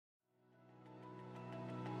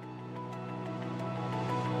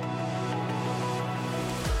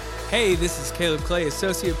Hey, this is Caleb Clay,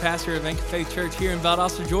 Associate Pastor of Anchor Faith Church here in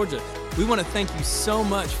Valdosta, Georgia. We want to thank you so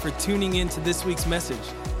much for tuning in to this week's message.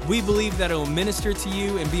 We believe that it will minister to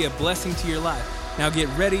you and be a blessing to your life. Now get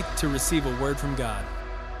ready to receive a word from God.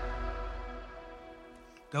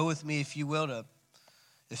 Go with me, if you will, to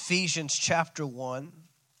Ephesians chapter 1.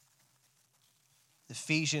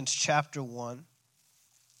 Ephesians chapter 1.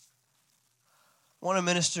 I want to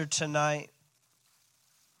minister tonight.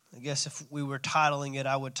 I guess if we were titling it,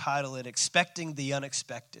 I would title it Expecting the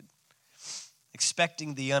Unexpected.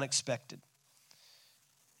 Expecting the Unexpected.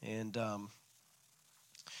 And,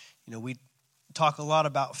 we talk a lot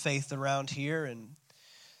about faith around here, and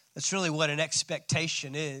that's really what an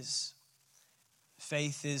expectation is.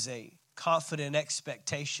 Faith is a confident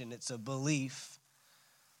expectation. It's a belief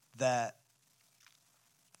that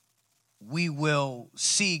we will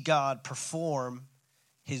see God perform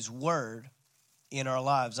His word in our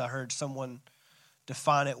lives. I heard someone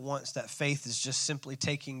define it once that faith is just simply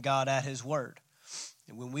taking God at His word.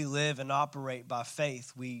 And when we live and operate by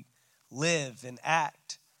faith, we live and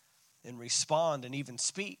act and respond and even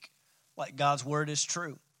speak like God's word is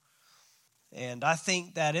true. And I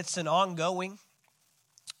think that it's an ongoing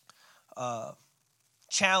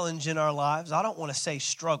challenge in our lives. I don't want to say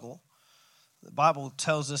struggle. The Bible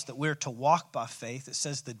tells us that we're to walk by faith. It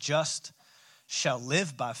says the just shall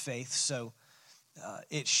live by faith. So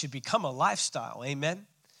it should become a lifestyle. Amen.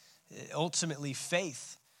 Ultimately,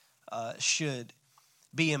 faith should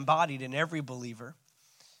be embodied in every believer.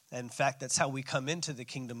 In fact, that's how we come into the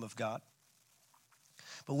kingdom of God.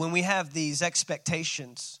 But when we have these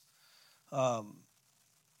expectations, a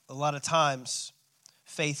lot of times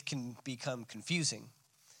faith can become confusing,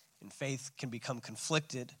 and faith can become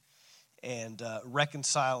conflicted, and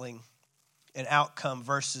reconciling an outcome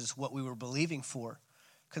versus what we were believing for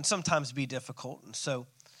can sometimes be difficult. And so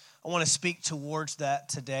I want to speak towards that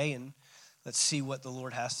today, and let's see what the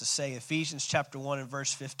Lord has to say. Ephesians chapter 1 and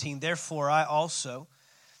verse 15. Therefore I also,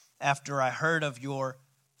 after I heard of your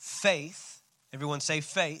faith, everyone say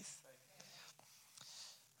faith.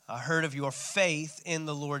 I heard of your faith in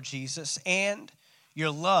the Lord Jesus and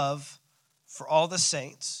your love for all the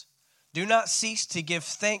saints. Do not cease to give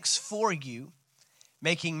thanks for you,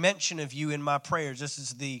 making mention of you in my prayers. This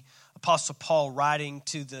is the Apostle Paul writing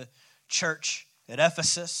to the church at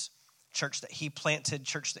Ephesus, church that he planted,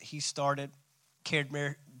 church that he started, cared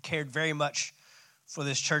very much for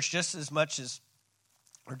this church, just as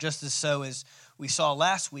so as we saw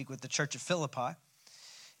last week with the church of Philippi.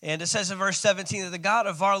 And it says in verse 17 that the God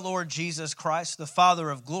of our Lord Jesus Christ, the Father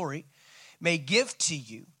of glory, may give to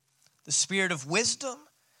you the spirit of wisdom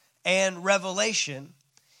and revelation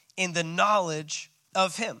in the knowledge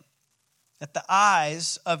of Him, that the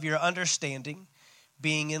eyes of your understanding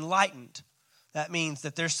being enlightened. That means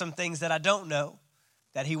that there's some things that I don't know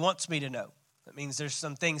that He wants me to know. That means there's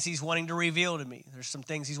some things He's wanting to reveal to me. There's some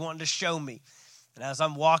things He's wanting to show me. And as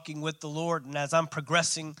I'm walking with the Lord and as I'm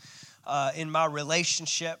progressing in my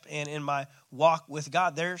relationship and in my walk with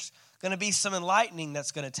God, there's going to be some enlightening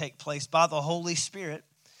that's going to take place by the Holy Spirit,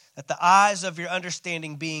 that the eyes of your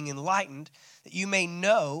understanding being enlightened, that you may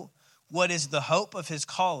know what is the hope of His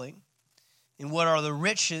calling and what are the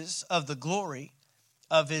riches of the glory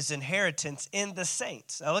of His inheritance in the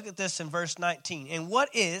saints. Now look at this in verse 19. And what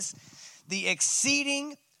is the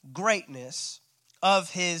exceeding greatness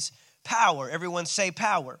of His power? Everyone say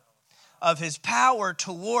power. Of His power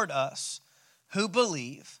toward us who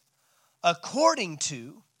believe, according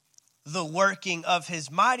to the working of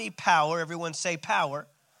His mighty power. Everyone say power.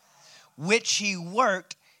 Which He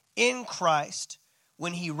worked in Christ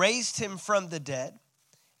when He raised Him from the dead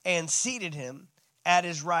and seated Him at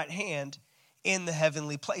His right hand in the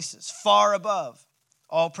heavenly places, far above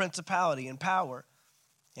all principality and power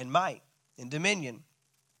and might and dominion,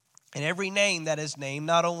 and every name that is named,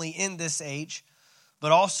 not only in this age,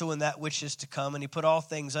 but also in that which is to come. And He put all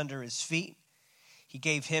things under His feet. He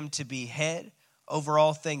gave Him to be head over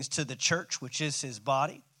all things to the church, which is His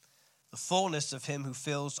body, the fullness of Him who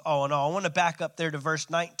fills all in all. I want to back up there to verse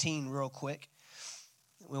 19 real quick.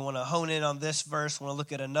 We want to hone in on this verse. We want to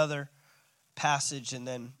look at another passage and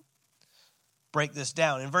then break this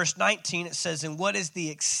down. In verse 19, it says, and what is the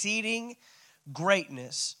exceeding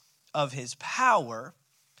greatness of His power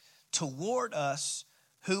toward us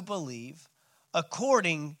who believe,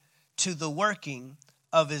 according to the working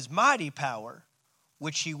of His mighty power,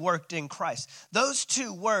 which He worked in Christ. Those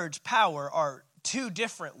two words, power, are two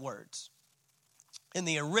different words in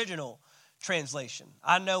the original translation.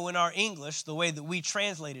 I know in our English, the way that we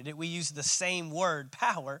translated it, we use the same word,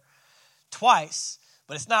 power, twice,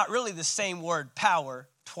 but it's not really the same word, power,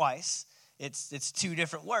 twice. It's two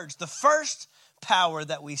different words. The first power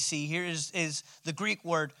that we see here is the Greek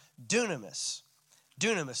word dunamis.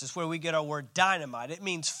 Dunamis is where we get our word dynamite. It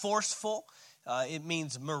means forceful. It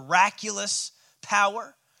means miraculous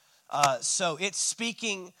power. So it's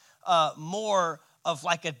speaking more of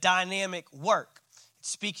like a dynamic work. It's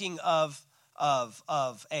speaking of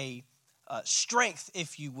a strength,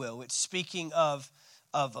 if you will. It's speaking of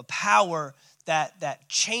a power that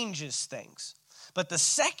changes things. But the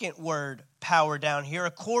second word, power, down here,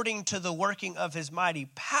 according to the working of his mighty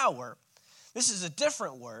power, this is a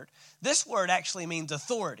different word. This word actually means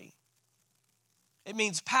authority. It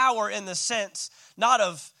means power in the sense not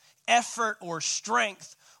of effort or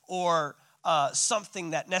strength or something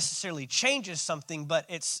that necessarily changes something, but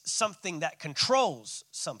it's something that controls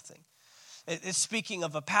something. It's speaking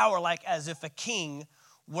of a power like as if a king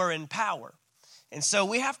were in power. And so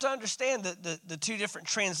we have to understand the two different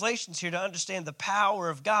translations here to understand the power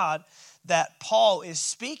of God that Paul is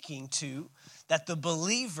speaking to, that the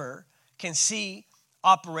believer can see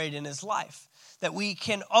operate in his life. That we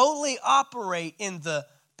can only operate in the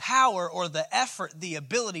power or the effort, the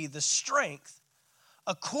ability, the strength,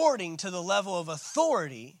 according to the level of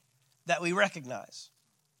authority that we recognize.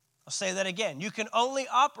 I'll say that again. You can only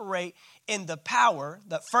operate in the power.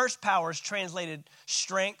 That first power is translated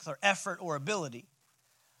strength or effort or ability.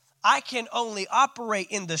 I can only operate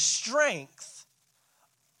in the strength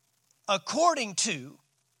according to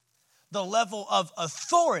the level of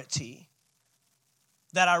authority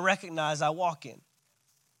that I recognize I walk in.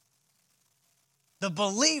 The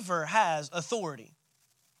believer has authority.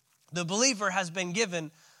 The believer has been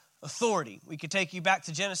given authority. We could take you back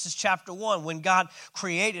to Genesis chapter 1. When God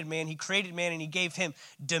created man, he created man and he gave him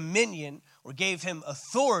dominion or gave him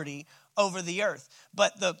authority over the earth.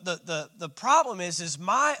 But the problem is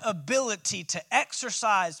my ability to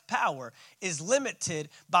exercise power is limited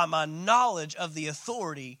by my knowledge of the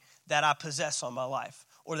authority that I possess on my life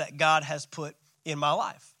or that God has put in my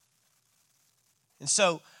life. And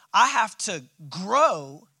so I have to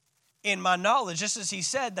grow in my knowledge, just as he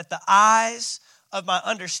said that the eyes of my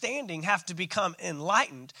understanding have to become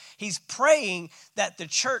enlightened. He's praying that the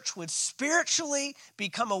church would spiritually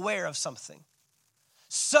become aware of something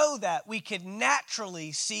so that we could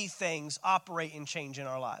naturally see things operate and change in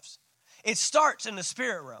our lives. It starts in the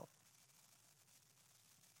spirit realm.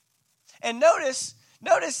 And notice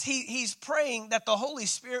he's praying that the Holy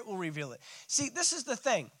Spirit will reveal it. See, this is the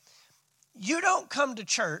thing. You don't come to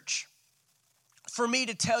church for me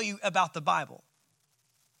to tell you about the Bible.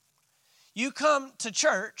 You come to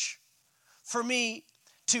church for me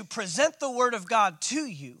to present the Word of God to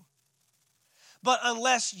you. But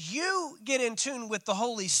unless you get in tune with the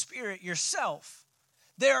Holy Spirit yourself,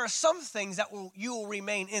 there are some things that you will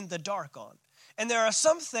remain in the dark on. And there are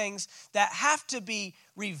some things that have to be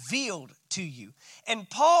revealed to you. And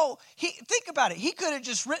Paul, think about it. He could have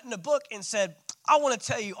just written a book and said, I want to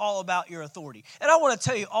tell you all about your authority. And I want to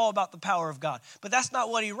tell you all about the power of God. But that's not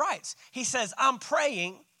what he writes. He says, I'm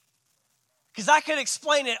praying, because I could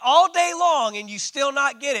explain it all day long and you still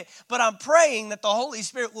not get it. But I'm praying that the Holy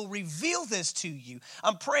Spirit will reveal this to you.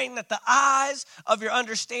 I'm praying that the eyes of your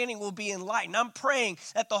understanding will be enlightened. I'm praying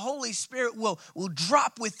that the Holy Spirit will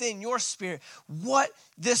drop within your spirit what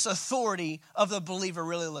this authority of the believer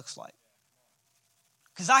really looks like.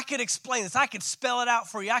 Because I could explain this. I could spell it out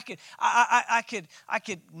for you. I could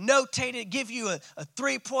notate it, give you a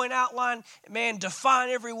 3-point outline, man, define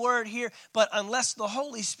every word here. But unless the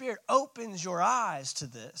Holy Spirit opens your eyes to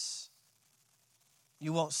this,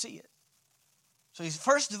 you won't see it. So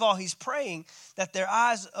first of all, he's praying that their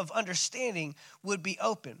eyes of understanding would be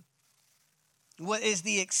open. What is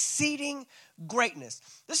the exceeding greatness?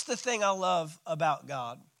 This is the thing I love about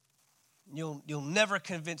God. You'll never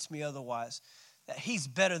convince me otherwise. That he's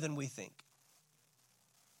better than we think.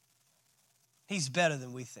 He's better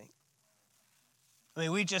than we think. I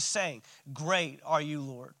mean, we just sang, great are you,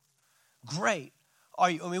 Lord. Great are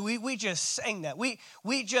you. I mean, we just sang that. We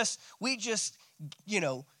just, you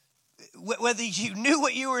know, whether you knew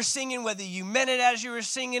what you were singing, whether you meant it as you were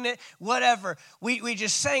singing it, whatever, we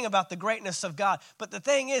just sang about the greatness of God. But the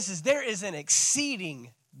thing is there is an exceeding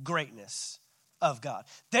greatness of God.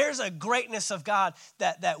 There's a greatness of God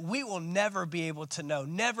that we will never be able to know,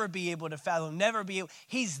 never be able to fathom,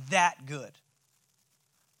 he's that good.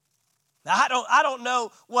 Now, I don't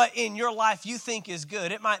know what in your life you think is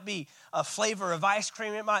good. It might be a flavor of ice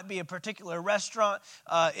cream. It might be a particular restaurant.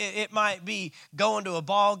 It might be going to a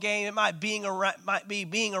ball game. It might be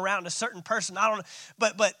being around a certain person. I don't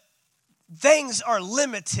know. But things are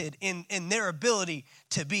limited in their ability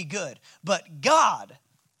to be good. But God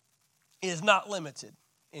is not limited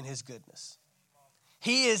in his goodness.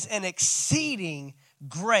 He is an exceeding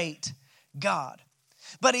great God.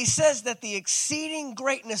 But he says that the exceeding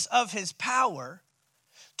greatness of his power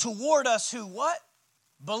toward us who what?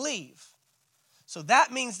 Believe. So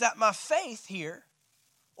that means that my faith here,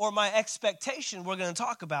 or my expectation we're going to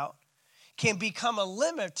talk about, can become a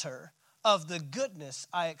limiter of the goodness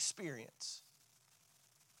I experience.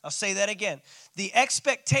 I'll say that again. The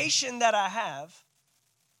expectation that I have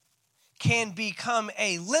can become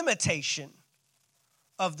a limitation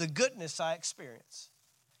of the goodness I experience.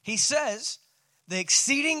 He says the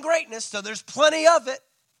exceeding greatness, so there's plenty of it.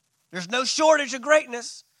 There's no shortage of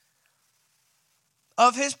greatness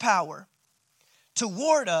of his power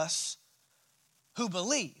toward us who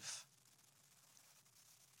believe.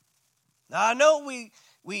 Now, I know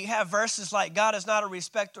we have verses like God is not a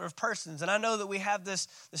respecter of persons. And I know that we have this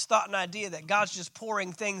thought and idea that God's just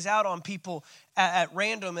pouring things out on people at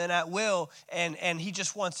random and at will. And he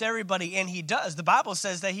just wants everybody, and he does. The Bible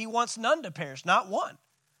says that he wants none to perish, not one.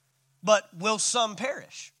 But will some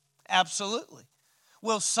perish? Absolutely.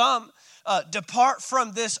 Will some depart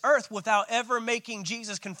from this earth without ever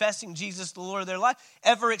confessing Jesus the Lord of their life,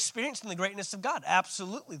 ever experiencing the greatness of God?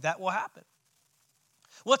 Absolutely, that will happen.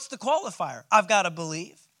 What's the qualifier? I've got to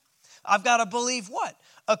believe. I've got to believe what?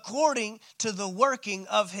 According to the working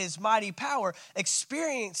of his mighty power,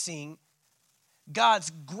 experiencing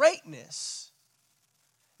God's greatness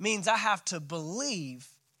means I have to believe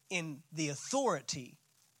in the authority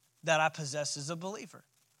that I possess as a believer.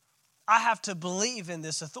 I have to believe in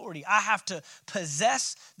this authority. I have to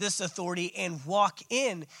possess this authority and walk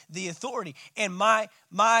in the authority. And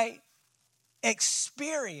my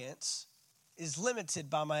experience is limited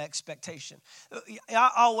by my expectation.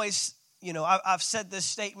 I always, I've said this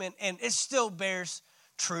statement, and it still bears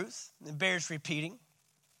truth and bears repeating.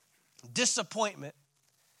 Disappointment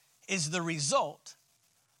is the result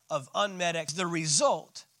of unmet expectations. The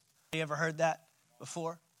result, you ever heard that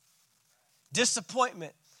before?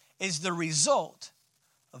 Disappointment is the result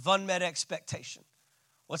of unmet expectation.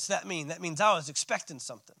 What's that mean? That means I was expecting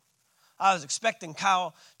something. I was expecting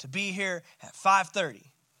Kyle to be here at 5:30.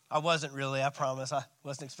 I wasn't really, I promise. I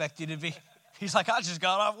wasn't expecting you to be. He's like, I just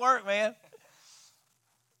got off work, man.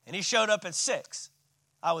 And he showed up at 6.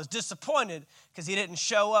 I was disappointed because he didn't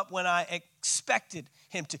show up when I expected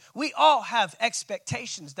him to. We all have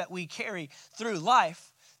expectations that we carry through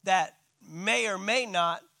life that may or may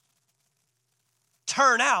not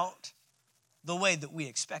turn out the way that we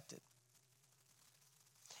expected.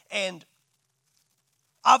 And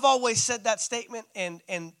I've always said that statement, and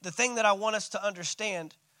the thing that I want us to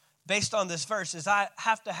understand based on this verse is I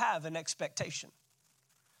have to have an expectation.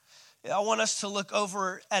 I want us to look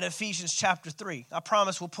over at Ephesians chapter 3. I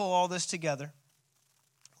promise we'll pull all this together.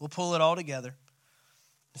 We'll pull it all together.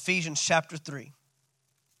 Ephesians chapter 3.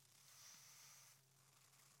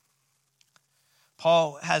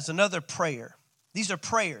 Paul has another prayer. These are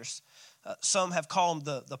prayers. Some have called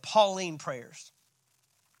them the Pauline prayers.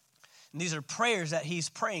 And these are prayers that he's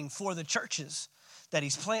praying for the churches that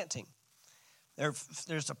he's planting.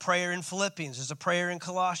 There's a prayer in Philippians. There's a prayer in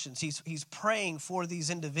Colossians. He's praying for these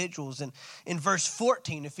individuals. And in verse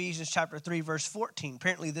 14, Ephesians chapter 3, verse 14,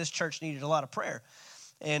 apparently this church needed a lot of prayer.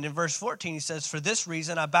 And in verse 14, he says, for this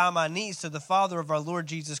reason I bow my knees to the Father of our Lord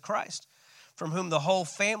Jesus Christ, from whom the whole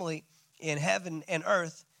family in heaven and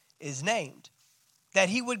earth is named, that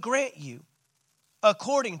he would grant you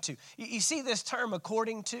according to. You see this term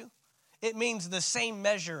according to? It means the same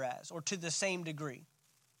measure as, or to the same degree.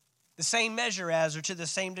 The same measure as, or to the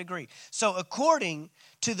same degree. So according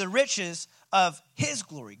to the riches of his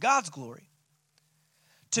glory, God's glory,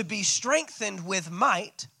 to be strengthened with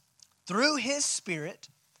might through his Spirit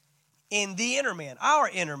in the inner man, our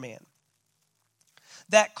inner man,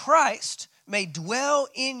 that Christ may dwell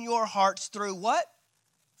in your hearts through what?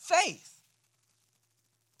 Faith.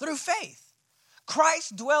 Through faith.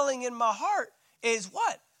 Christ dwelling in my heart is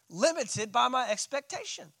what? Limited by my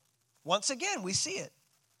expectation. Once again, we see it.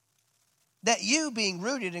 That you, being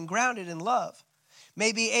rooted and grounded in love,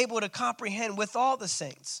 may be able to comprehend with all the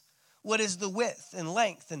saints what is the width and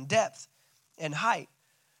length and depth and height,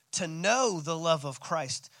 to know the love of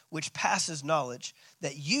Christ, which passes knowledge,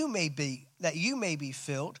 that you may be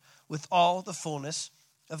filled with all the fullness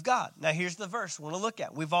of God. Now here's the verse we want to look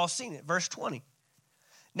at. We've all seen it. Verse 20.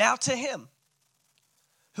 Now to him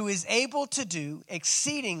who is able to do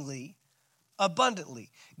exceedingly abundantly.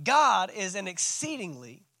 God is an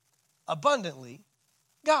exceedingly abundantly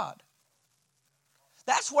God.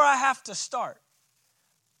 That's where I have to start.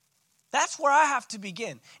 That's where I have to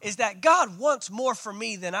begin, is that God wants more for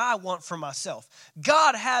me than I want for myself.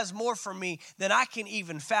 God has more for me than I can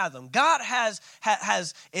even fathom. God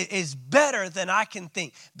is better than I can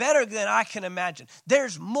think, better than I can imagine.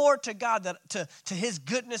 There's more to God, to his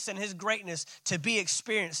goodness and his greatness to be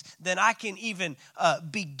experienced than I can even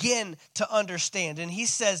begin to understand. And he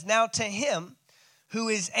says, now to him who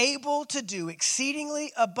is able to do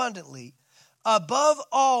exceedingly abundantly above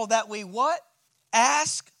all that we what?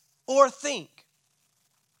 Ask or think.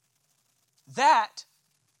 That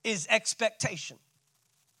is expectation.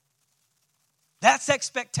 That's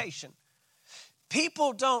expectation.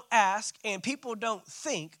 People don't ask and people don't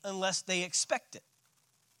think unless they expect it.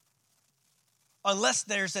 Unless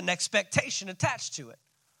there's an expectation attached to it.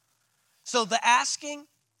 So the asking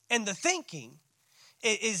and the thinking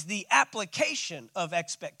is the application of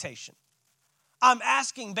expectation. I'm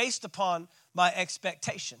asking based upon my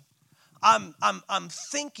expectation. I'm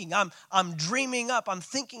thinking, I'm dreaming up, I'm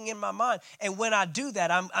thinking in my mind. And when I do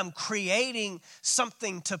that, I'm creating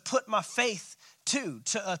something to put my faith to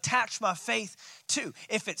attach my faith to.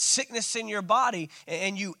 If it's sickness in your body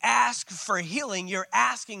and you ask for healing, you're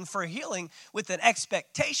asking for healing with an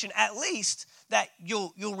expectation at least that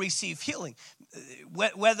you'll receive healing.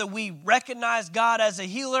 Whether we recognize God as a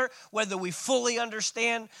healer, whether we fully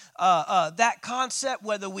understand that concept,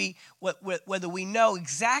 whether we know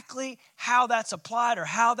exactly how that's applied or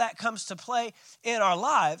how that comes to play in our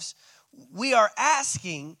lives, we are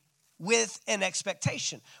asking with an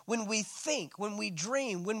expectation. When we think, when we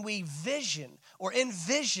dream, when we vision or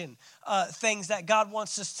envision things that God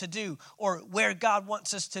wants us to do or where God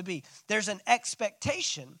wants us to be, there's an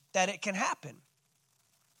expectation that it can happen.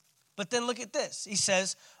 But then look at this. He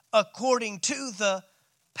says, according to the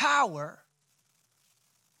power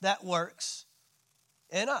that works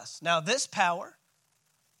in us. Now, this power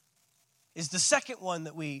is the second one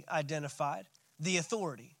that we identified, the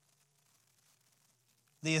authority.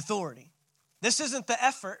 The authority. This isn't the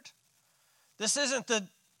effort. This isn't the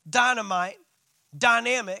dynamic.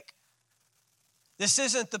 This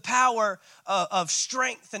isn't the power of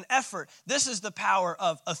strength and effort. This is the power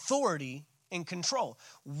of authority and control.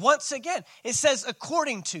 Once again, it says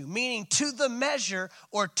according to, meaning to the measure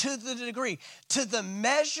or to the degree. To the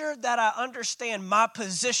measure that I understand my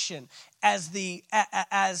position as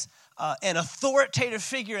an authoritative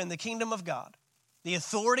figure in the kingdom of God, the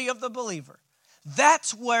authority of the believer.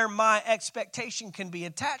 That's where my expectation can be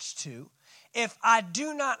attached to. If I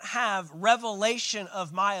do not have revelation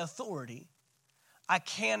of my authority, I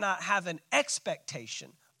cannot have an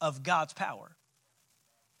expectation of God's power.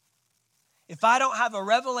 If I don't have a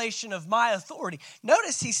revelation of my authority,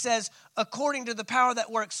 notice he says, according to the power that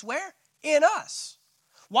works where? In us.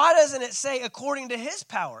 Why doesn't it say according to his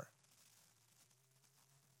power?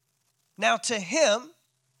 Now to him,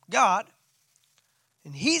 God,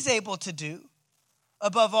 and he's able to do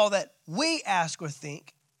above all that we ask or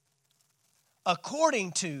think,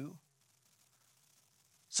 according to.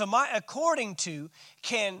 So my according to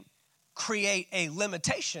can create a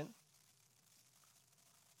limitation,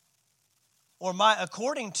 or my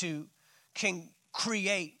according to can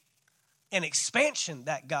create an expansion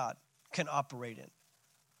that God can operate in.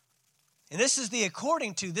 And this is the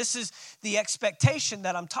according to, this is the expectation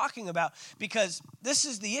that I'm talking about, because this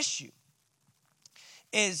is the issue,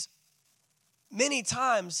 is many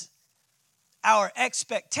times our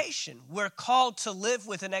expectation, we're called to live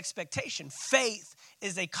with an expectation. Faith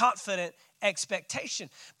is a confident expectation.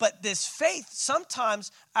 But this faith,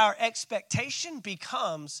 sometimes our expectation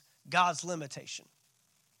becomes God's limitation.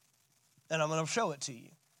 And I'm going to show it to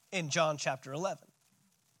you in John chapter 11.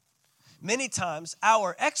 Many times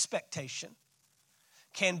our expectation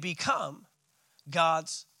can become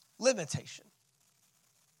God's limitation.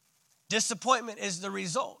 Disappointment is the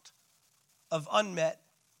result of unmet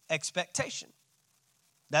expectation.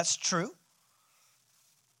 That's true.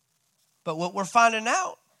 But what we're finding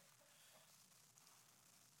out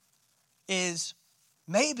is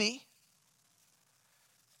maybe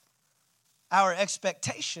our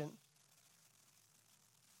expectation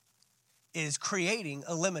is creating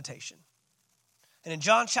a limitation. And in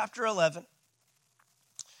John chapter 11,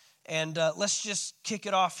 and let's just kick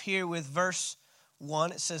it off here with verse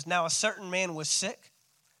 1. It says, now a certain man was sick,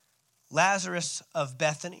 Lazarus of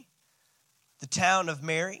Bethany, the town of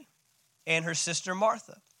Mary, and her sister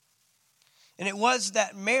Martha. And it was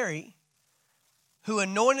that Mary who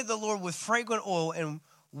anointed the Lord with fragrant oil and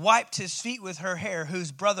wiped his feet with her hair,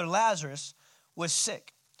 whose brother Lazarus was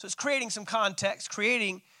sick. So it's creating some context,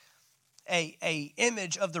 creating a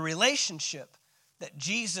image of the relationship that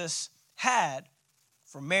Jesus had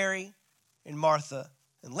for Mary and Martha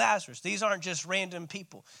and Lazarus. These aren't just random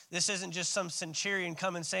people. This isn't just some centurion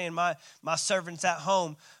coming saying, my servant's at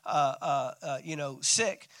home,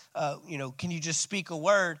 sick. Can you just speak a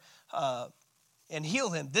word and heal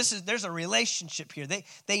him? There's a relationship here.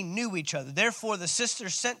 They knew each other. Therefore, the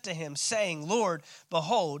sisters sent to him, saying, Lord,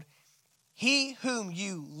 behold, he whom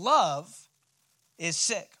you love is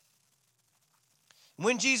sick.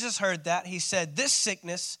 When Jesus heard that, he said, this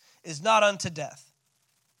sickness is not unto death,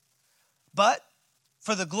 but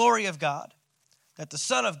for the glory of God, that the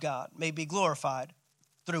Son of God may be glorified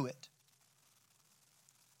through it.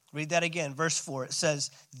 Read that again, verse 4. It says,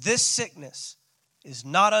 this sickness is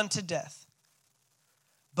not unto death,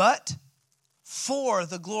 but for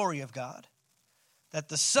the glory of God, that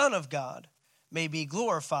the Son of God may be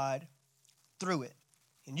glorified through it.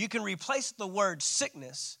 And you can replace the word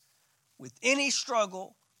sickness with any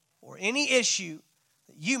struggle or any issue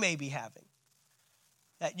that you may be having.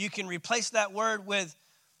 That you can replace that word with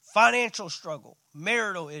financial struggle,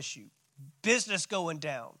 marital issue, business going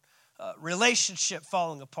down, relationship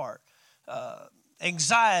falling apart,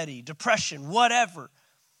 anxiety, depression, whatever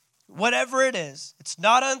it is. It's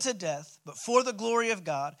not unto death, but for the glory of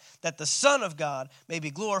God, that the Son of God may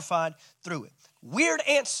be glorified through it. Weird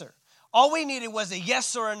answer. All we needed was a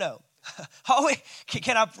yes or a no.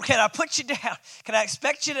 Can I put you down? Can I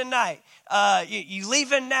expect you tonight? You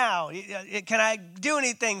leaving now? Can I do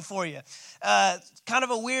anything for you? Kind of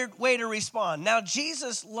a weird way to respond. Now,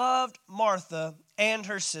 Jesus loved Martha and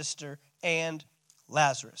her sister and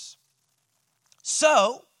Lazarus.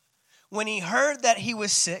 So, when he heard that he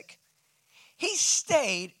was sick, he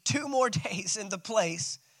stayed 2 more days in the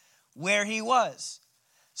place where he was.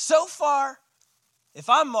 So far, if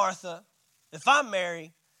I'm Martha, if I'm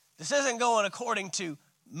Mary, this isn't going according to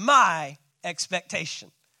my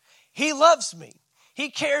expectation. He loves me. He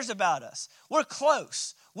cares about us. We're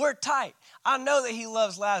close. We're tight. I know that he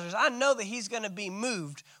loves Lazarus. I know that he's going to be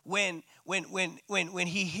moved when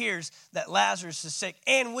he hears that Lazarus is sick.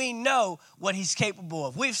 And we know what he's capable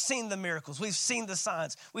of. We've seen the miracles. We've seen the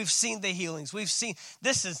signs. We've seen the healings.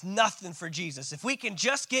 This is nothing for Jesus. If we can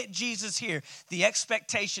just get Jesus here, the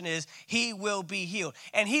expectation is he will be healed.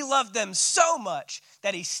 And he loved them so much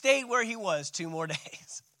that he stayed where he was 2 more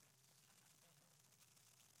days.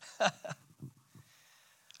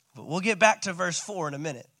 But we'll get back to verse 4 in a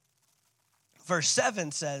minute. Verse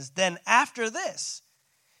 7 says, then after this,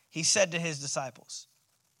 he said to his disciples,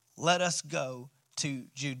 let us go to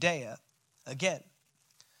Judea again.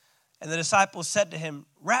 And the disciples said to him,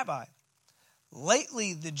 Rabbi,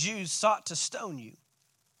 lately the Jews sought to stone you,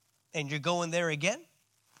 and you're going there again?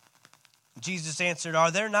 Jesus answered,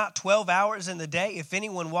 are there not 12 hours in the day? If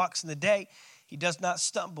anyone walks in the day, he does not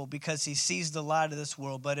stumble because he sees the light of this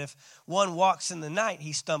world. But if one walks in the night,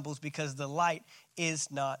 he stumbles because the light is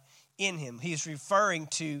not in him. He's referring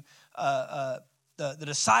to, the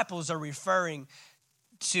disciples are referring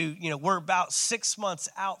to, we're about 6 months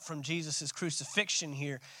out from Jesus' crucifixion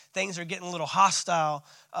here. Things are getting a little hostile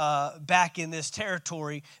back in this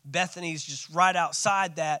territory. Bethany's just right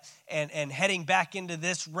outside that, and heading back into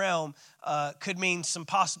this realm could mean some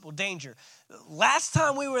possible danger. Last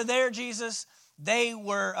time we were there, Jesus, they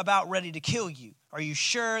were about ready to kill you. Are you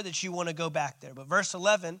sure that you want to go back there? But verse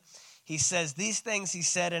 11, he says, these things he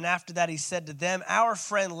said, and after that he said to them, our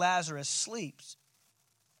friend Lazarus sleeps,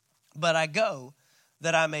 but I go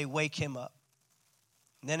that I may wake him up.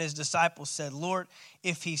 And then his disciples said, Lord,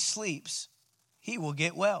 if he sleeps, he will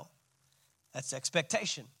get well. That's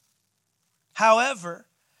expectation. However,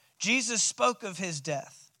 Jesus spoke of his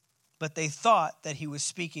death, but they thought that he was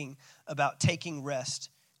speaking about taking rest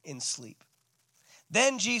in sleep.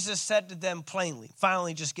 Then Jesus said to them plainly,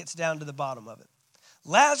 finally just gets down to the bottom of it,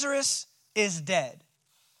 Lazarus is dead.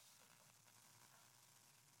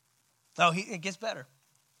 Oh, it gets better.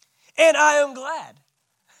 And I am glad.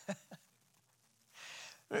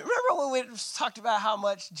 Remember when we talked about how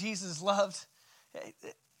much Jesus loved?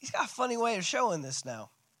 He's got a funny way of showing this now.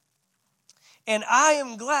 And I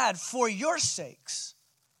am glad for your sakes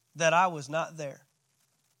that I was not there,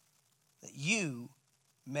 that you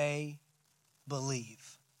may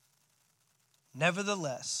believe.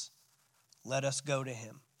 Nevertheless, let us go to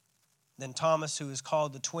him. Then Thomas, who is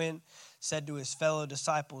called the twin, said to his fellow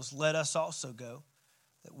disciples, let us also go,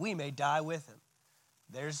 that we may die with him.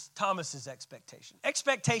 There's Thomas's expectation.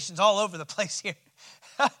 Expectations all over the place here.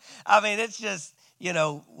 I mean, it's just,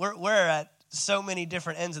 we're at so many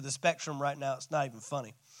different ends of the spectrum right now, it's not even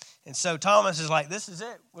funny. And so Thomas is like, this is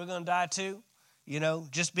it. We're going to die too.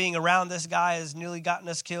 Just being around this guy has nearly gotten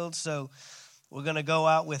us killed, so we're going to go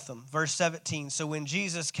out with him. Verse 17, so when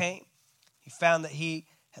Jesus came, he found that he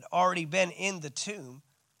had already been in the tomb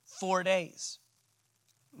 4 days.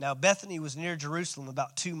 Now Bethany was near Jerusalem,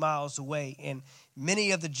 about 2 miles away, and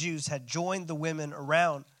many of the Jews had joined the women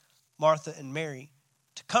around Martha and Mary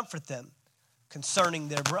to comfort them concerning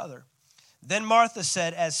their brother. Then Martha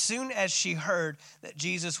said, as soon as she heard that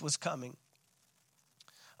Jesus was coming,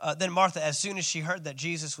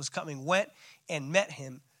 went and met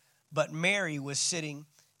him, but Mary was sitting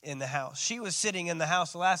in the house. She was sitting in the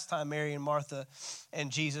house the last time Mary and Martha and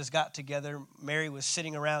Jesus got together. Mary was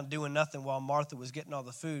sitting around doing nothing while Martha was getting all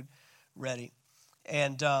the food ready.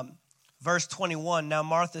 And verse 21, now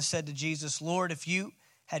Martha said to Jesus, Lord, if you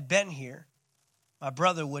had been here, my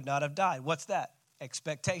brother would not have died. What's that?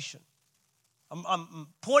 Expectation. I'm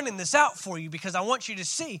pointing this out for you because I want you to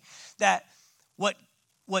see that what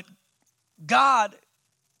God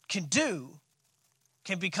can do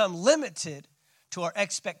can become limited to our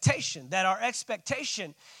expectation. That our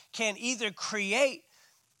expectation can either create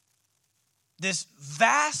this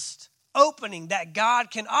vast opening that God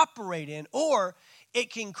can operate in, or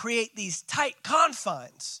it can create these tight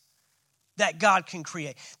confines that God can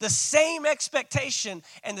create. The same expectation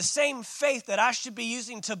and the same faith that I should be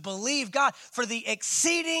using to believe God for the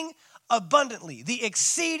exceeding abundantly, the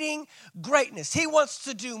exceeding greatness. He wants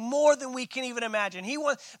to do more than we can even imagine.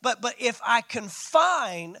 But if I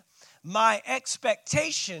confine my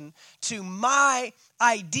expectation to my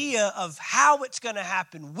idea of how it's going to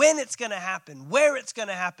happen, when it's going to happen, where it's going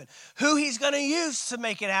to happen, who he's going to use to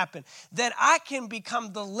make it happen, then I can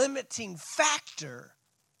become the limiting factor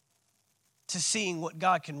to seeing what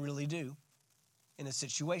God can really do in a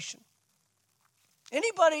situation.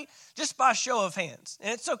 Anybody, just by show of hands,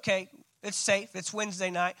 and it's okay, it's safe, it's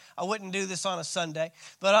Wednesday night. I wouldn't do this on a Sunday,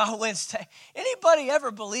 but on Wednesday. Anybody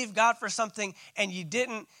ever believe God for something and it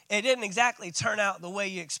didn't exactly turn out the way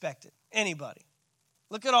you expected? Anybody?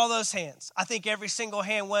 Look at all those hands. I think every single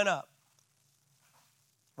hand went up.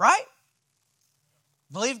 Right?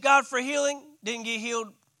 Believe God for healing, didn't get healed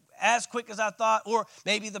as quick as I thought, or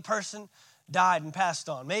maybe the person died and passed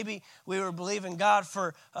on. Maybe we were believing God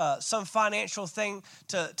for some financial thing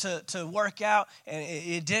to work out, and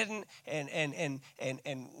it didn't, and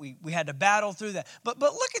we had to battle through that. But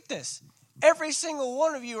look at this. Every single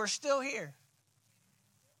one of you are still here.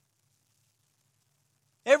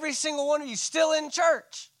 Every single one of you still in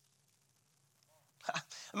church.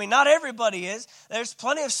 I mean, not everybody is. There's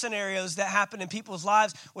plenty of scenarios that happen in people's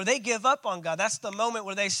lives where they give up on God. That's the moment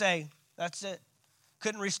where they say, that's it.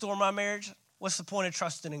 Couldn't restore my marriage. What's the point of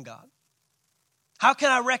trusting in God? How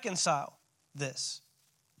can I reconcile this?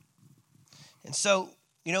 And so,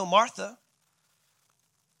 Martha,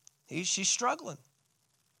 she's struggling.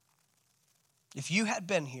 If you had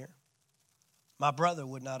been here, my brother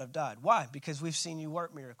would not have died. Why? Because we've seen you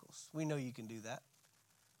work miracles. We know you can do that.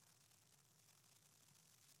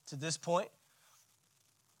 To this point,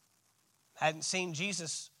 hadn't seen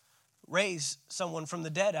Jesus raise someone from the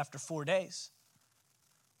dead after 4 days.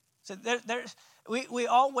 So we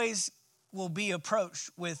always will be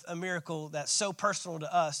approached with a miracle that's so personal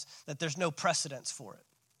to us that there's no precedence for it.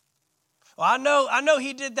 Well, I know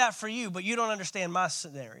he did that for you, but you don't understand my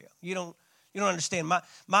scenario. You don't understand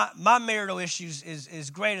my marital issues is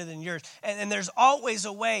greater than yours. And there's always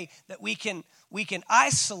a way that we can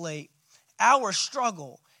isolate our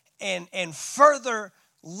struggle and further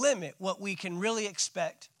limit what we can really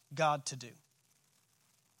expect God to do.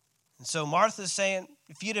 And so Martha's saying,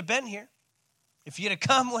 if you'd have been here, if you'd have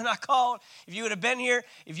come when I called, if you would have been here,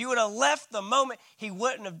 if you would have left the moment he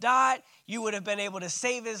wouldn't have died, you would have been able to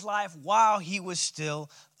save his life while he was still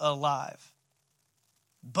alive.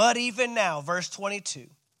 But even now, verse 22,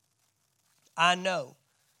 I know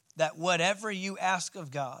that whatever you ask of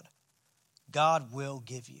God, God will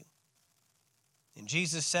give you. And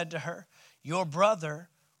Jesus said to her, your brother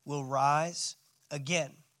will rise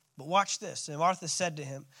again. But watch this. And Martha said to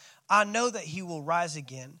him, I know that he will rise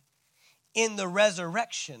again in the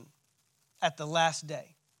resurrection at the last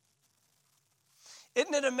day.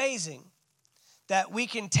 Isn't it amazing that we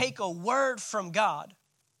can take a word from God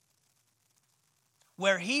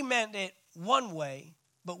where he meant it one way,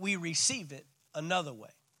 but we receive it another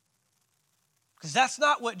way? Because that's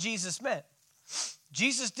not what Jesus meant.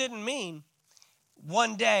 Jesus didn't mean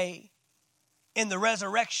one day in the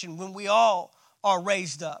resurrection when we all are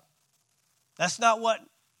raised up. That's not what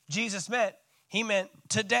Jesus meant. He meant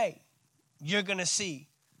today you're going to see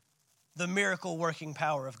the miracle working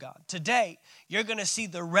power of God. Today you're going to see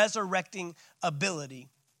the resurrecting ability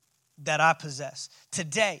that I possess.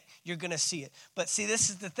 Today you're going to see it. But see, this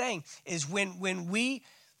is the thing, is when we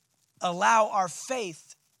allow our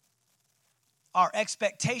faith, our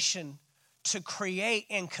expectation to create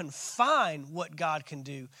and confine what God can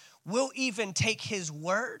do, we'll even take his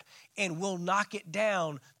word and we'll knock it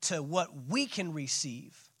down to what we can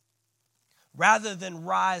receive rather than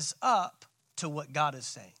rise up to what God is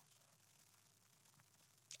saying.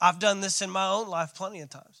 I've done this in my own life plenty of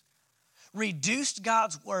times. Reduced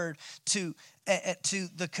God's word to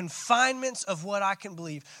the confinements of what I can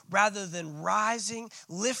believe rather than rising,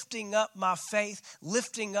 lifting up my faith,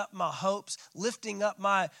 lifting up my hopes, lifting up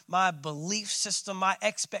my belief system, my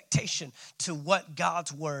expectation to what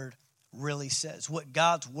God's word really says, what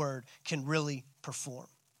God's word can really perform.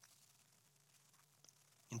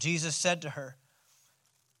 And Jesus said to her,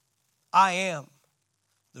 I am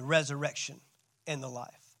the resurrection and the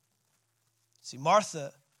life. See,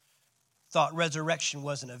 Martha thought resurrection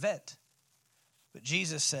was an event. But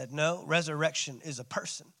Jesus said, no, resurrection is a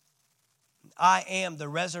person. I am the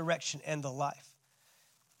resurrection and the life.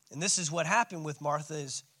 And this is what happened with Martha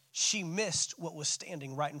is she missed what was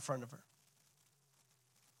standing right in front of her.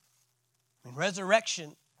 I mean,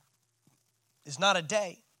 resurrection is not a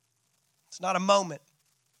day. It's not a moment.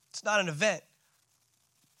 It's not an event.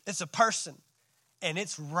 It's a person. And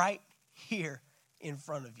it's right here in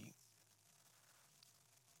front of you.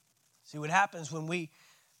 See, what happens when we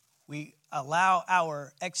allow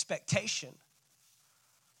our expectation,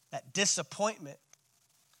 that disappointment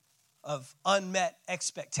of unmet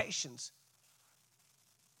expectations,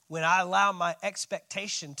 when I allow my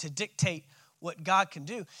expectation to dictate what God can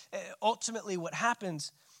do, ultimately what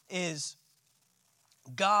happens is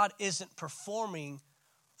God isn't performing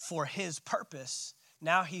for his purpose.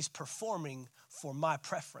 Now he's performing for my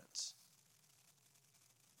preference.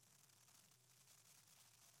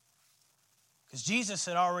 Because Jesus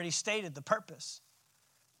had already stated the purpose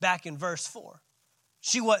back in verse 4.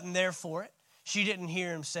 She wasn't there for it. She didn't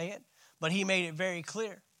hear him say it, but he made it very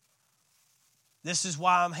clear. This is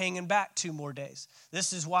why I'm hanging back 2 more days.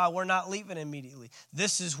 This is why we're not leaving immediately.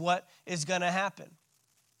 This is what is going to happen.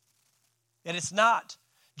 And it's not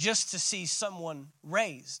just to see someone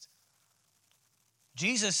raised.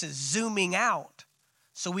 Jesus is zooming out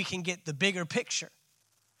so we can get the bigger picture.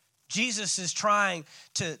 Jesus is trying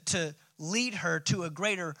to lead her to a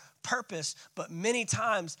greater purpose, but many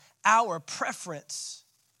times our preference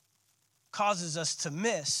causes us to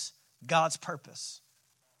miss God's purpose.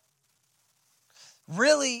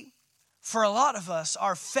 Really, for a lot of us,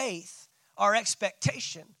 our faith, our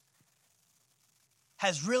expectation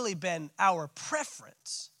has really been our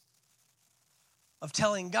preference of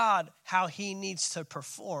telling God how he needs to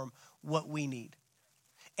perform what we need.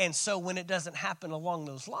 And so when it doesn't happen along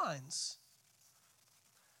those lines,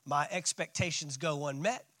 my expectations go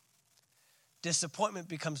unmet. Disappointment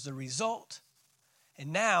becomes the result.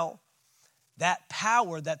 And now that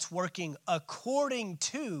power that's working according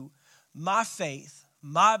to my faith,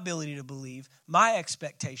 my ability to believe, my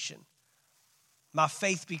expectation, my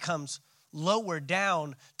faith becomes lowered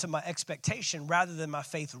down to my expectation rather than my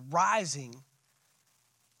faith rising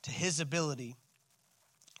to his ability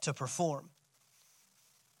to perform.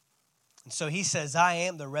 And so he says, I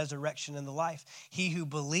am the resurrection and the life. He who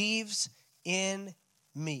believes in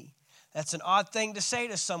me. That's an odd thing to say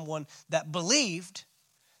to someone that believed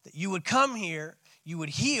that you would come here, you would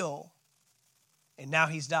heal, and now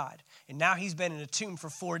he's died. And now he's been in a tomb for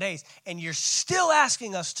 4 days, and you're still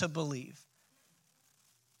asking us to believe.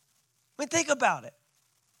 I mean, think about it.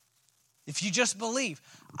 If you just believe.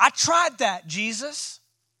 I tried that, Jesus.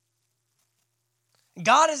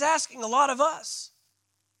 God is asking a lot of us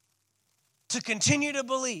to continue to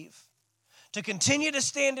believe, to continue to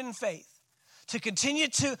stand in faith, to continue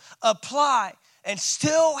to apply and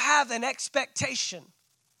still have an expectation.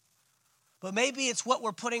 But maybe it's what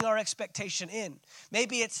we're putting our expectation in.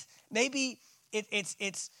 Maybe it's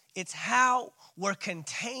how we're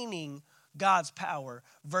containing God's power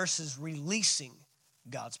versus releasing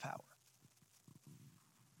God's power.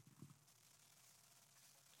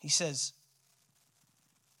 He says,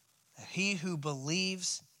 he who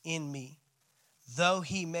believes in me, though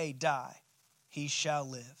he may die, he shall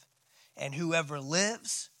live. And whoever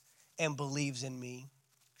lives and believes in me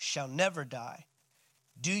shall never die.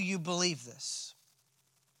 Do you believe this?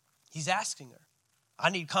 He's asking her. I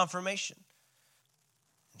need confirmation.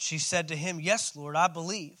 And she said to him, yes, Lord, I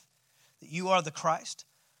believe that you are the Christ,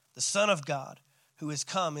 the Son of God, who has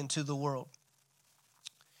come into the world.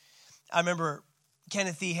 I remember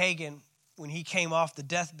Kenneth E. Hagin, when he came off the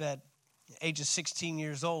deathbed, age of 16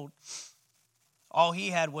 years old, all he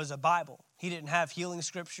had was a Bible. He didn't have healing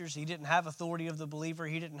scriptures. He didn't have authority of the believer.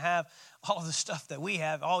 He didn't have all the stuff that we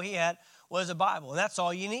have. All he had was a Bible, and that's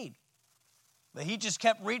all you need. But he just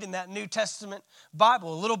kept reading that New Testament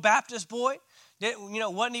Bible. A little Baptist boy,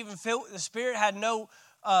 wasn't even filled with the Spirit, had no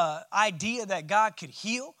idea that God could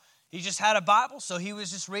heal, He just had a Bible, so he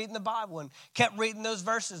was just reading the Bible and kept reading those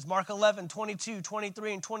verses, Mark 11, 22,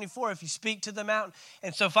 23, and 24, if you speak to the mountain.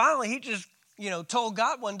 And so finally, he just, told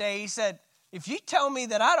God one day, he said, if you tell me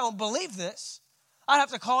that I don't believe this, I'd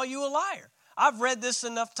have to call you a liar. I've read this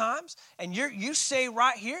enough times, and you say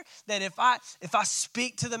right here that if I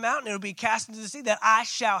speak to the mountain, it'll be cast into the sea, that I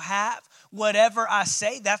shall have whatever I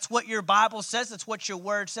say. That's what your Bible says. That's what your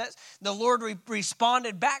word says. The Lord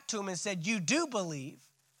responded back to him and said, you do believe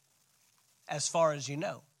as far as you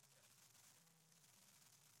know.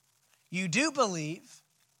 You do believe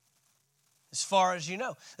as far as you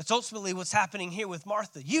know. That's ultimately what's happening here with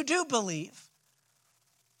Martha. You do believe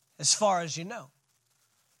as far as you know.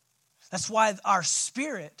 That's why our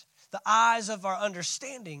spirit, the eyes of our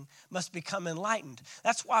understanding must become enlightened.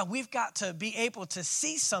 That's why we've got to be able to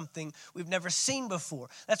see something we've never seen before.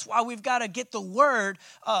 That's why we've got to get the word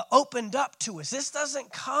opened up to us. This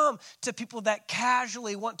doesn't come to people that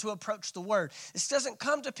casually want to approach the word. This doesn't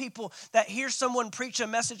come to people that hear someone preach a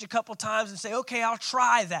message a couple times and say, okay, I'll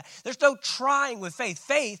try that. There's no trying with faith.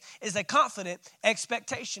 Faith is a confident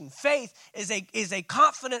expectation. Faith is a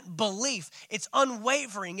confident belief. It's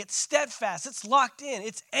unwavering. It's steadfast. It's locked in.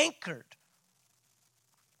 It's anchored. That's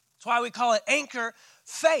why we call it anchor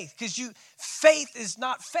faith, because faith is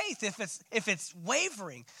not faith if it's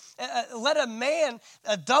wavering. Let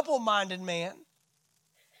a double-minded man,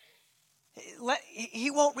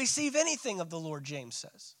 he won't receive anything of the Lord, James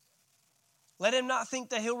says. Let him not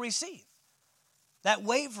think that he'll receive. That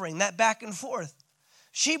wavering, that back and forth.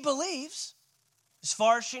 She believes as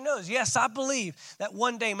far as she knows. Yes, I believe that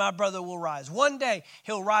one day my brother will rise. One day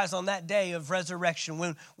he'll rise on that day of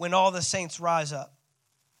resurrection when all the saints rise up.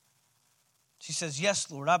 She says,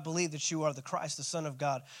 yes, Lord, I believe that you are the Christ, the Son of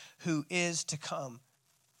God, who is to come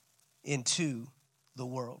into the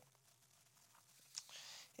world.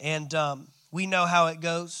 And we know how it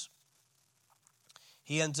goes.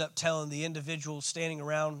 He ends up telling the individual standing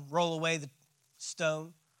around, roll away the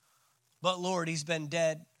stone. But Lord, he's been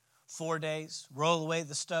dead 4 days. Roll away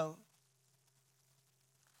the stone.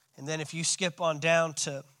 And then if you skip on down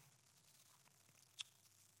to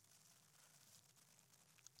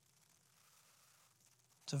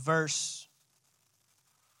verse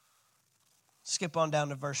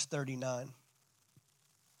 39.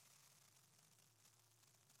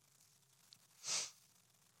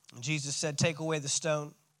 And Jesus said, take away the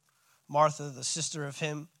stone. Martha, the sister of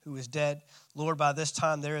him who is dead, Lord, by this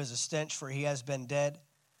time there is a stench, for he has been dead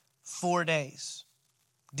 4 days.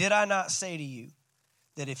 Did I not say to you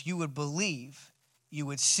that if you would believe, you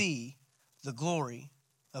would see the glory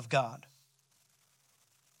of God?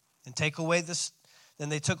 And then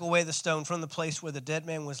they took away the stone from the place where the dead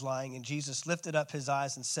man was lying, and Jesus lifted up his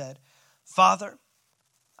eyes and said, Father,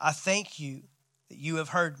 I thank you that you have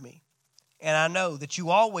heard me, and I know that you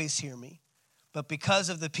always hear me, but because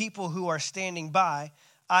of the people who are standing by,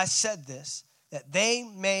 I said this, that they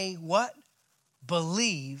may what?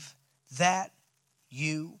 Believe that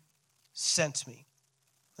you sent me.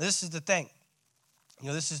 This is the thing.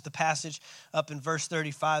 This is the passage up in verse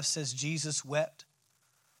 35 says Jesus wept.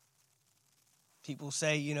 People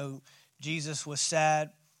say, Jesus was sad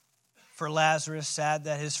for Lazarus, sad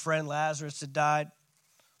that his friend Lazarus had died.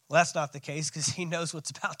 Well, that's not the case because he knows what's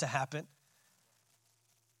about to happen.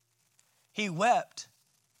 He wept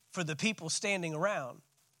for the people standing around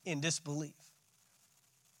in disbelief.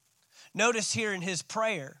 Notice here in his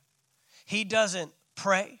prayer, he doesn't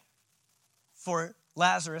pray for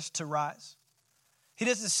Lazarus to rise. He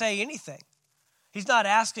doesn't say anything. He's not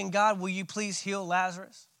asking God, will you please heal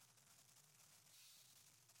Lazarus?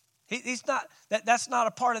 He's not. That's not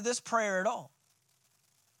a part of this prayer at all.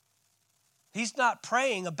 He's not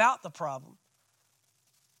praying about the problem.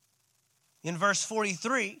 In verse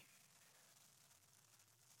 43,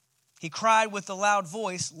 he cried with a loud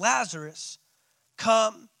voice, Lazarus,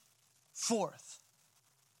 come forth.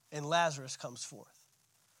 And Lazarus comes forth.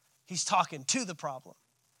 He's talking to the problem,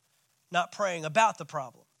 not praying about the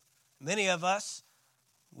problem. Many of us,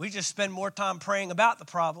 we just spend more time praying about the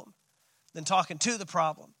problem than talking to the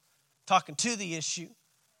problem, talking to the issue,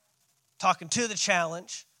 talking to the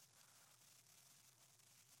challenge.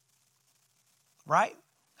 Right?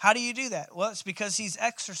 How do you do that? Well, it's because he's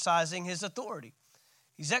exercising his authority.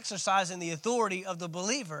 He's exercising the authority of the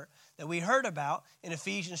believer that we heard about in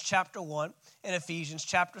Ephesians chapter 1 and Ephesians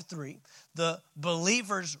chapter 3. The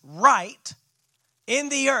believer's right in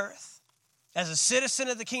the earth as a citizen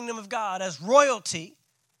of the kingdom of God, as royalty,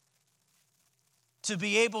 to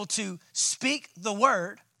be able to speak the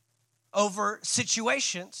word over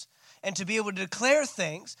situations and to be able to declare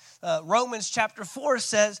things. Romans chapter 4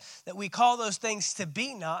 says that we call those things to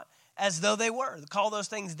be not as though they were. Call those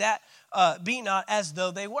things that be not as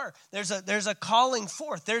though they were. There's a calling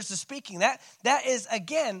forth. There's the speaking. That is,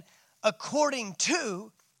 again, according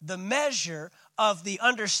to the measure of the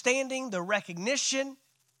understanding, the recognition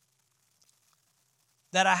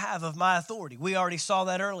that I have of my authority. We already saw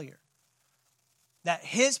that earlier. That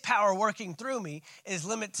his power working through me is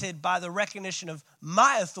limited by the recognition of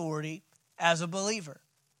my authority as a believer.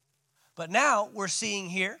 But now we're seeing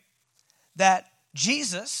here that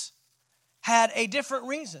Jesus had a different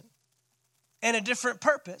reason and a different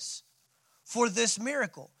purpose for this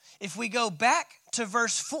miracle. If we go back to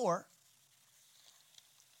verse 4,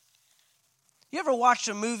 you ever watched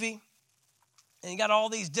a movie and you got all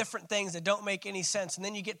these different things that don't make any sense, and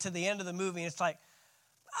then you get to the end of the movie and it's like,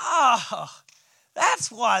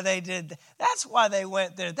 that's why they did that. That's why they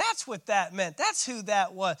went there. That's what that meant. That's who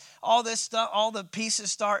that was. All this stuff, all the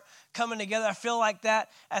pieces start coming together. I feel like that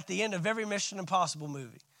at the end of every Mission Impossible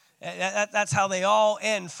movie. That's how they all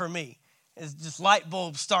end for me. Is just light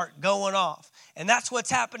bulbs start going off. And that's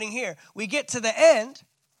what's happening here. We get to the end,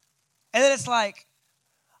 and then it's like,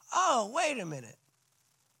 oh, wait a minute.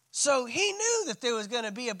 So he knew that there was going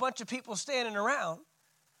to be a bunch of people standing around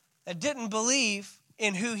that didn't believe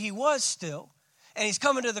in who he was still. And he's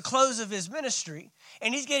coming to the close of his ministry,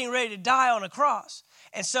 and he's getting ready to die on a cross.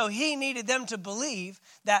 And so he needed them to believe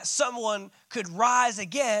that someone could rise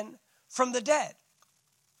again from the dead.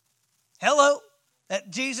 Hello,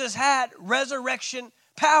 that Jesus had resurrection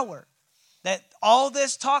power. That all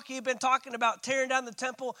this talk he'd been talking about tearing down the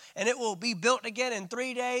temple and it will be built again in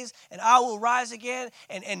 3 days and I will rise again.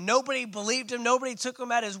 And nobody believed him. Nobody took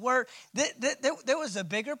him at his word. There was a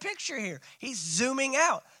bigger picture here. He's zooming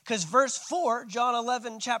out because verse 4,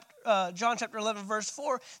 John chapter 11, verse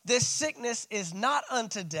 4, this sickness is not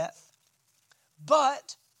unto death,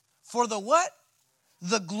 but for the what?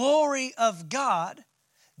 The glory of God,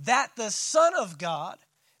 that the Son of God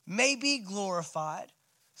may be glorified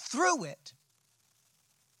through it.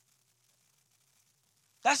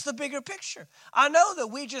 That's the bigger picture. I know that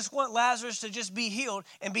we just want Lazarus to just be healed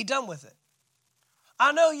and be done with it.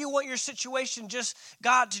 I know you want your situation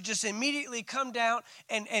God to just immediately come down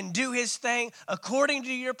and do his thing according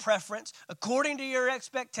to your preference, according to your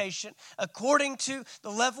expectation, according to the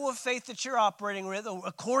level of faith that you're operating with, or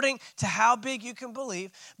according to how big you can believe.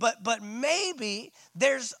 But maybe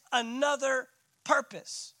there's another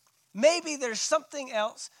purpose. Maybe there's something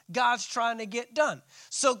else God's trying to get done.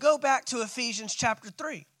 So go back to Ephesians chapter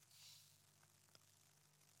 3.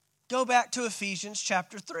 Go back to Ephesians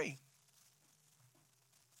chapter 3.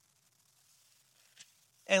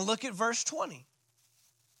 And look at verse 20.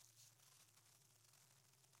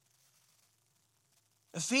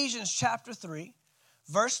 Ephesians chapter 3,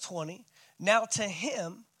 verse 20. Now to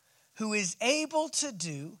him who is able to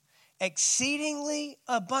do exceedingly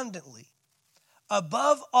abundantly,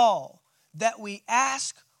 above all that we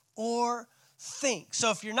ask or think.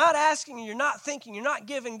 So if you're not asking, you're not thinking, you're not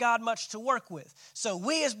giving God much to work with. So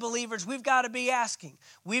we as believers, we've got to be asking.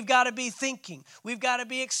 We've got to be thinking. We've got to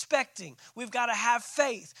be expecting. We've got to have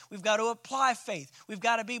faith. We've got to apply faith. We've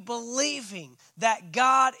got to be believing that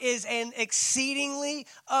God is an exceedingly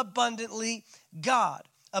abundantly God,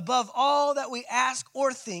 above all that we ask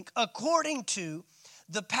or think, according to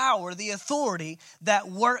the power, the authority that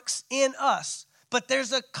works in us. But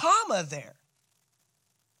there's a comma there.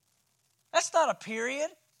 That's not a period.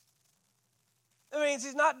 That means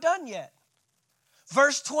he's not done yet.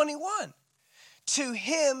 Verse 21. To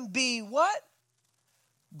him be what?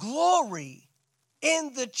 Glory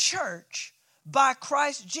in the church by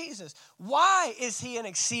Christ Jesus. Why is he an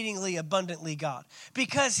exceedingly abundantly God?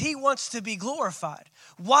 Because he wants to be glorified.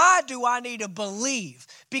 Why do I need to believe?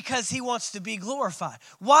 Because he wants to be glorified.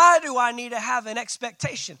 Why do I need to have an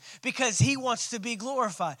expectation? Because he wants to be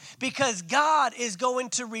glorified. Because God is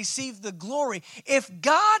going to receive the glory. If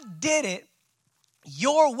God did it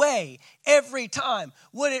your way every time,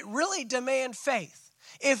 would it really demand faith?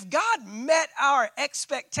 If God met our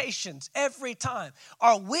expectations every time,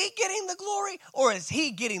 are we getting the glory or is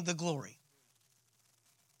he getting the glory?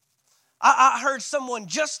 I heard someone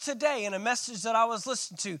just today in a message that I was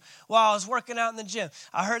listening to while I was working out in the gym.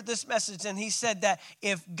 I heard this message and he said that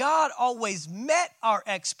if God always met our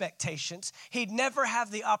expectations, he'd never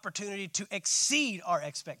have the opportunity to exceed our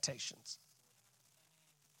expectations.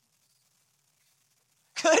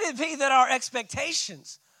 Could it be that our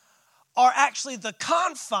expectations are actually the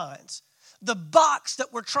confines, the box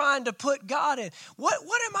that we're trying to put God in? What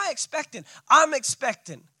am I expecting? I'm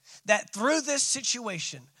expecting that through this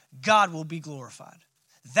situation, God will be glorified.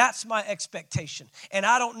 That's my expectation. And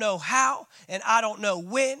I don't know how, and I don't know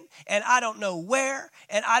when, and I don't know where,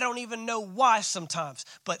 and I don't even know why sometimes.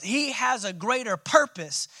 But he has a greater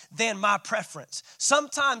purpose than my preference.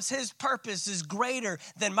 Sometimes his purpose is greater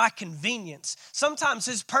than my convenience. Sometimes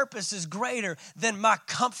his purpose is greater than my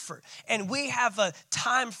comfort. And we have a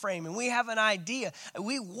time frame, and we have an idea.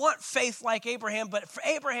 We want faith like Abraham, but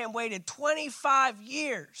Abraham waited 25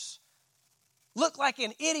 years. Looked like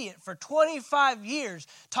an idiot for 25 years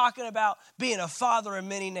talking about being a father of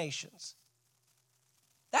many nations.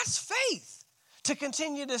 That's faith to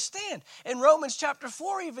continue to stand. And Romans chapter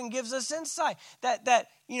 4 even gives us insight that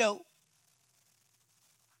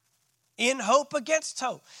in hope against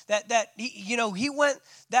hope, that he went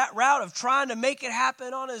that route of trying to make it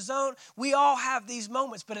happen on his own. We all have these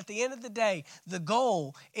moments, but at the end of the day, the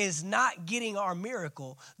goal is not getting our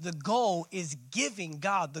miracle. The goal is giving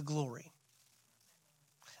God the glory.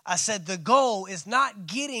 I said the goal is not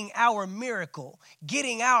getting our miracle,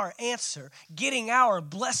 getting our answer, getting our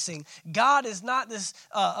blessing. God is not this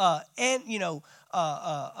a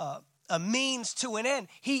means to an end.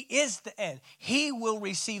 He is the end. He will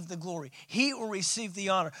receive the glory. He will receive the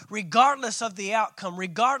honor, regardless of the outcome,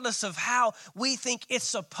 regardless of how we think it's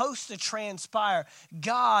supposed to transpire.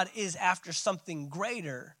 God is after something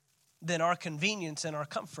greater than our convenience and our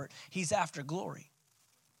comfort. He's after glory.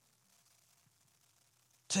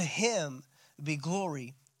 To him be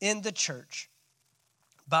glory in the church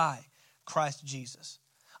by Christ Jesus.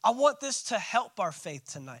 I want this to help our faith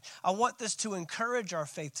tonight. I want this to encourage our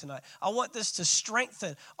faith tonight. I want this to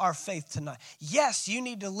strengthen our faith tonight. Yes, you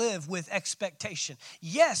need to live with expectation.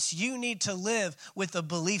 Yes, you need to live with a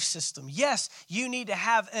belief system. Yes, you need to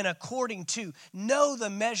have an according to. Know the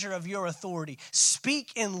measure of your authority.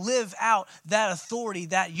 Speak and live out that authority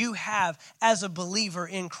that you have as a believer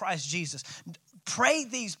in Christ Jesus. Pray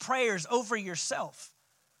these prayers over yourself.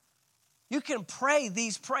 You can pray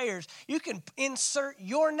these prayers. You can insert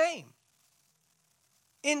your name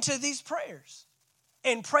into these prayers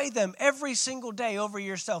and pray them every single day over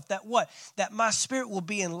yourself. That what? That my spirit will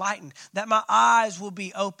be enlightened, that my eyes will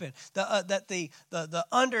be open, that the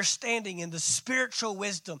understanding and the spiritual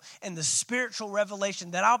wisdom and the spiritual revelation,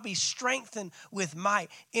 that I'll be strengthened with might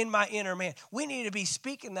in my inner man. We need to be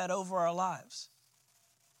speaking that over our lives.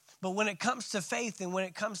 But when it comes to faith and when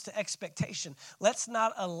it comes to expectation, let's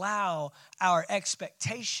not allow our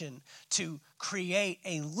expectation to create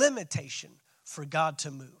a limitation for God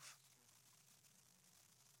to move.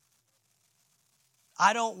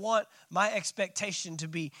 I don't want my expectation to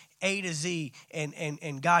be A to Z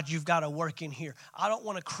and God, you've got to work in here. I don't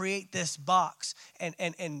want to create this box. And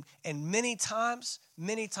many times,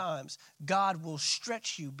 God will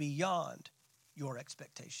stretch you beyond your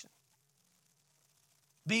expectation.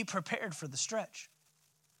 Be prepared for the stretch.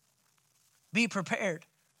 Be prepared.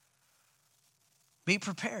 Be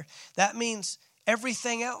prepared. That means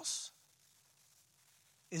everything else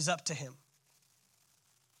is up to him.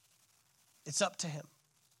 It's up to him.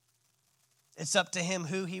 It's up to him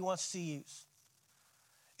who he wants to use.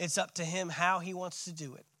 It's up to him how he wants to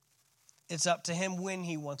do it. It's up to him when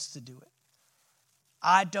he wants to do it.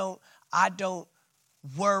 I don't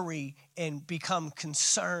worry and become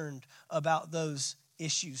concerned about those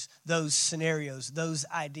issues, those scenarios, those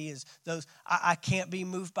ideas, I can't be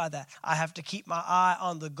moved by that. I have to keep my eye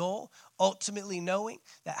on the goal, ultimately knowing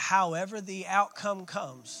that however the outcome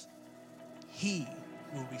comes, he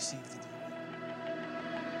will receive the glory.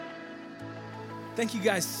 Thank you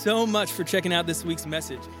guys so much for checking out this week's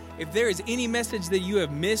message. If there is any message that you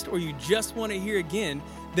have missed or you just want to hear again,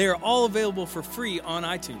 they are all available for free on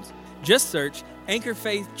iTunes. Just search Anchor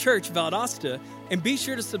Faith Church Valdosta and be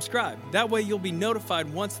sure to subscribe. That way you'll be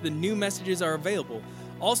notified once the new messages are available.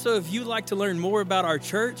 Also, if you'd like to learn more about our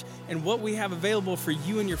church and what we have available for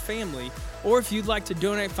you and your family, or if you'd like to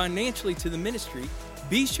donate financially to the ministry,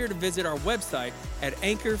 be sure to visit our website at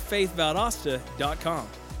anchorfaithvaldosta.com.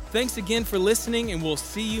 Thanks again for listening, and we'll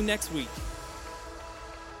see you next week.